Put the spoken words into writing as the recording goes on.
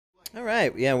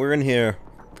Alright, yeah, we're in here.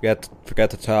 Forgot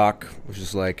to talk, which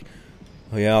is like,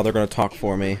 oh yeah, they're gonna talk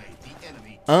for me.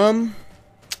 I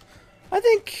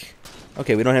think...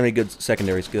 Okay, we don't have any good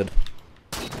secondaries, good.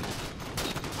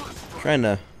 Trying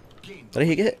to... Did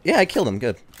he get... Yeah, I killed him,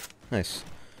 good. Nice.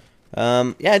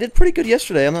 Yeah, I did pretty good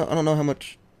yesterday. I don't know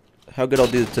how good I'll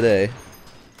do today.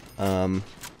 Thing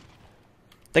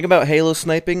about Halo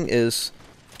sniping is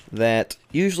that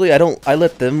usually I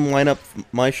let them line up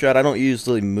my shot. I don't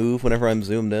usually move whenever I'm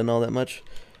zoomed in all that much.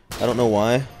 I don't know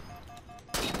why.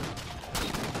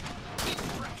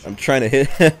 I'm trying to hit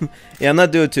him. Yeah, I'm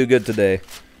not doing too good today.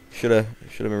 Should have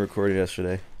been recording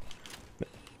yesterday.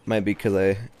 Might be because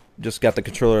I just got the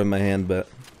controller in my hand, but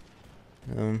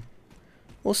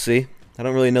we'll see. I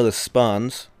don't really know the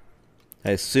spawns.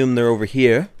 I assume they're over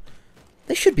here.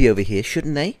 They should be over here,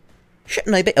 shouldn't they?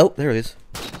 Shouldn't they be? Oh, there it is.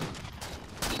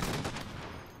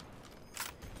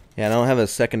 Yeah, I don't have a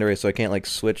secondary, so I can't like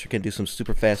switch. I can't do some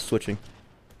super fast switching.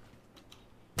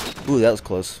 Ooh, that was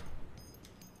close.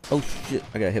 Oh shit,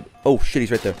 I got hit. Oh shit,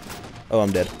 he's right there. Oh,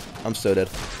 I'm dead. I'm so dead.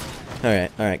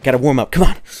 Alright, gotta warm up. Come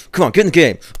on, get in the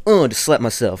game. Oh, just slap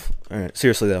myself. Alright,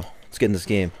 seriously though, let's get in this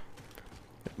game.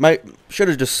 Should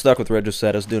have just stuck with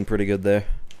Regiset. I was doing pretty good there.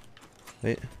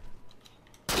 Wait.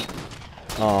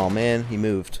 Oh man, he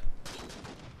moved.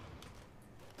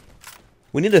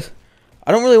 We need to...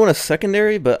 I don't really want a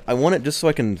secondary, but I want it just so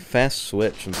I can fast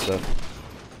switch and stuff.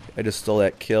 I just stole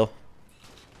that kill.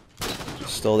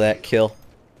 Stole that kill.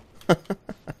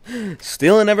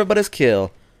 Stealing everybody's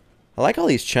kill. I like all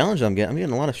these challenges I'm getting. I'm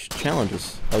getting a lot of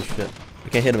challenges. Oh shit. I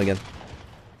can't hit him again.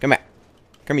 Come back.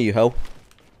 Come here, you hoe.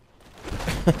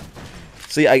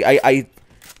 See, I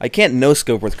can't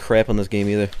no-scope with crap on this game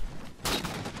either.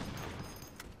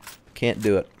 Can't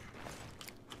do it.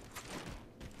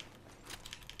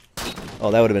 Oh,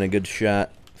 that would have been a good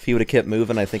shot. If he would have kept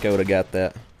moving, I think I would have got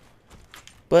that.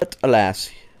 But,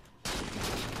 alas.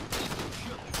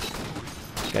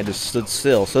 Guy just stood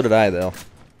still. So did I, though.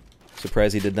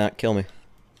 Surprised he did not kill me.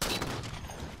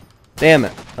 Damn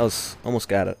it. Almost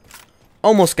got it.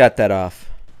 Almost got that off.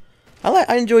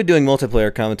 I enjoy doing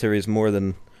multiplayer commentaries more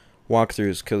than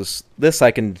walkthroughs, because this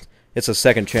it's a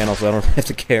second channel, so I don't have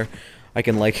to care. I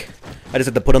just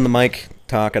have to put on the mic,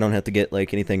 talk. I don't have to get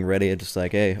like anything ready. I'm just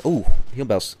like, hey, ooh, he'll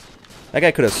bounce. That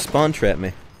guy could have spawn trapped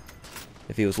me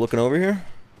if he was looking over here.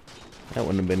 That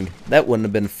wouldn't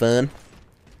have been fun.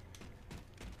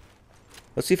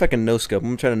 Let's see if I can no scope. I'm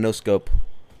gonna try to no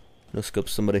scope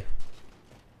somebody.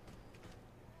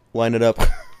 Line it up.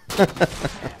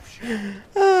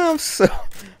 Oh,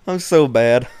 I'm so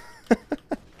bad,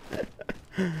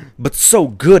 but so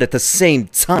good at the same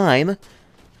time.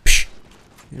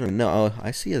 You don't know. Oh,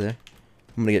 I see you there.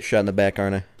 I'm gonna get shot in the back,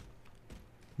 aren't I?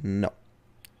 No.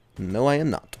 No, I am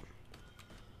not.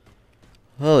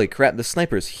 Holy crap, the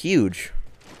sniper is huge.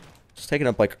 It's taking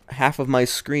up like half of my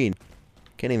screen.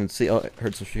 Can't even see. Oh, I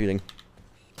heard some shooting.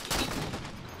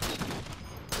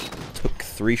 Took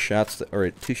 2 shots to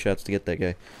get that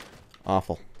guy.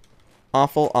 Awful.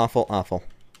 Awful, awful, awful.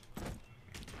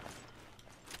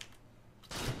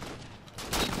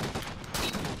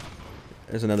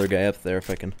 There's another guy up there if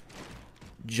I can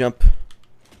jump.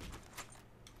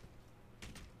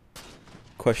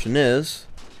 Question is...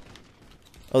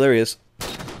 Oh, there he is.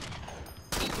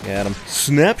 Got him.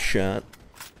 Snapshot.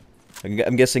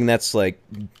 I'm guessing that's like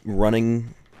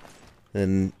running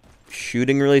and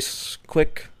shooting really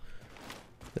quick.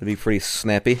 That'd be pretty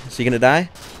snappy. Is he gonna die?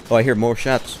 Oh, I hear more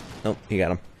shots. Nope, he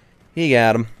got him. He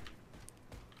got him.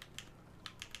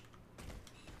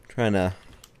 Trying to...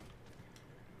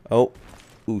 Oh.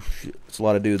 Ooh, shit. It's a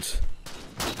lot of dudes.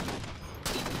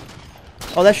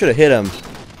 Oh, that should have hit him.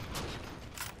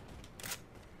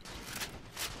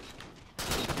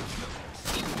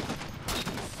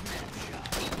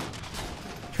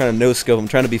 Trying to no-scope. I'm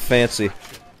trying to be fancy.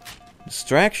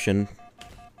 Distraction.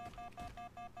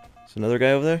 There's another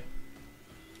guy over there.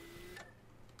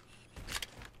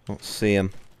 Don't see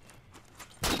him.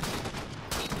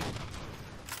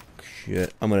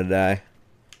 Shit, I'm gonna die.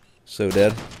 So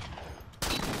dead.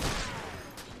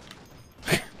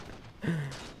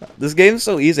 This game's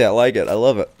so easy, I like it. I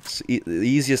love it. It's the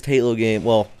easiest Halo game.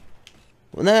 Well,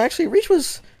 no, actually, Reach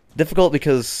was difficult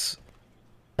because,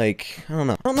 like, I don't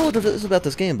know. I don't know what it is about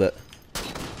this game, but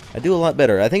I do a lot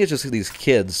better. I think it's just these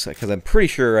kids, because I'm pretty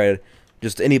sure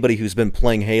just anybody who's been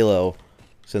playing Halo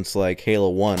since, like, Halo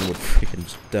 1 would freaking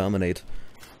just dominate.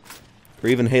 Or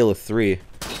even Halo 3,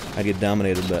 I'd get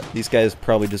dominated, but these guys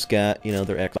probably just got, you know,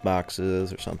 their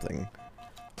Xboxes or something.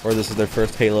 Or this is their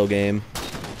first Halo game.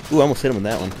 Ooh, I almost hit him with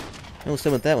that one. I almost hit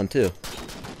him with that one, too.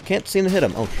 Can't seem to hit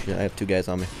him. Oh, shit, I have 2 guys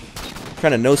on me.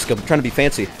 Trying to no-scope. I'm trying to be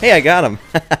fancy. Hey, I got him.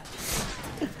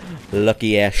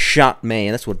 Lucky ass shot,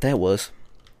 man. That's what that was.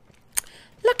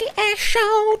 Lucky ass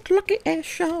shot. Lucky ass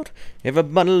shot.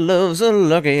 Everybody loves a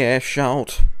lucky ass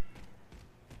shot.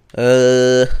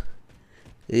 Let's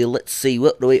see.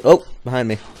 What do we... Oh, behind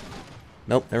me.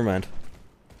 Nope, never mind.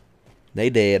 They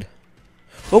dead.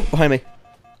 Oh, behind me.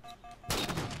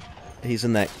 He's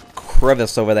in that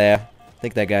crevice over there. I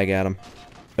think that guy got him.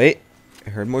 Wait. I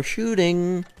heard more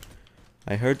shooting.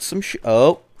 I heard some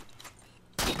oh.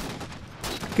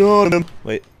 Got him.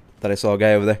 Wait. Thought I saw a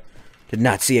guy over there. Did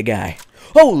not see a guy.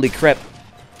 Holy crap.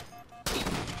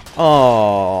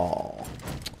 Oh.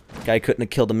 Guy couldn't have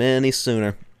killed him any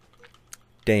sooner.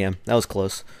 Damn. That was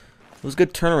close. It was a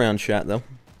good turnaround shot, though.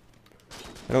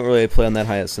 I don't really play on that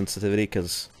high sensitivity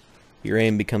because your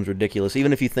aim becomes ridiculous.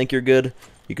 Even if you think you're good,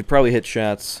 you could probably hit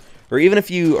shots. Or even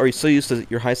if you are so used to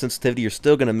your high sensitivity, you're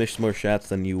still going to miss more shots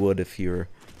than you would if you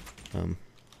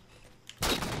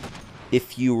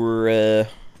were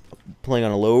playing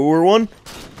on a lower one.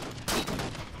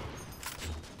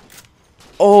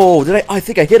 Oh, did I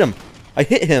think I hit him. I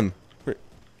hit him.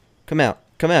 Come out.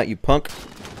 Come out, you punk.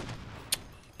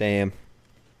 Damn.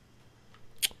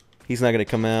 He's not going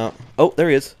to come out. Oh, there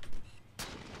he is.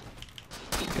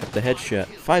 Got the headshot.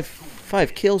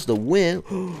 Five kills to win.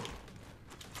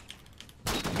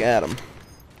 Got him.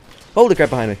 Holy crap,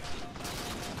 behind me.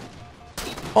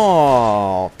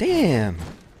 Oh, damn.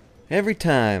 Every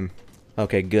time.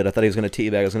 Okay, good. I thought he was going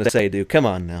to teabag. I was going to say, dude, come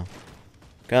on now.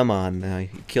 Come on now. He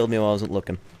killed me while I wasn't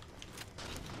looking.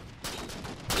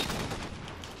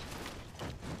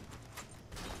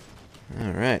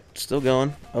 Alright, still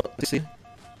going. Oh, let's see.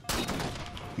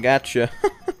 Gotcha.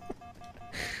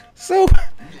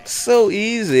 So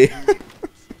easy.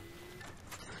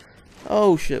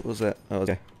 Oh shit, what was that? Oh,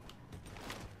 okay.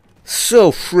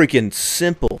 So freaking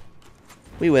simple.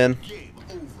 We win.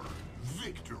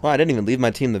 Wow, I didn't even leave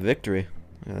my team the victory.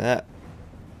 Look at that.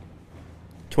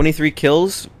 23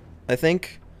 kills, I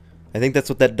think. I think that's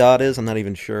what that dot is. I'm not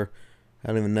even sure. I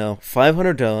don't even know.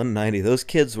 500 to 190. Those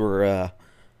kids were,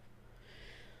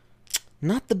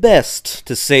 not the best,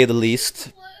 to say the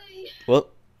least. Well,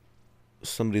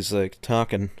 somebody's, like,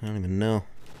 talking. I don't even know.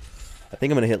 I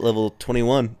think I'm going to hit level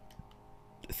 21.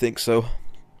 I think so.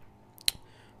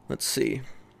 Let's see.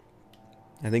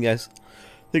 I think I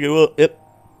will. Yep.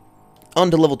 On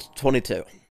to level 22.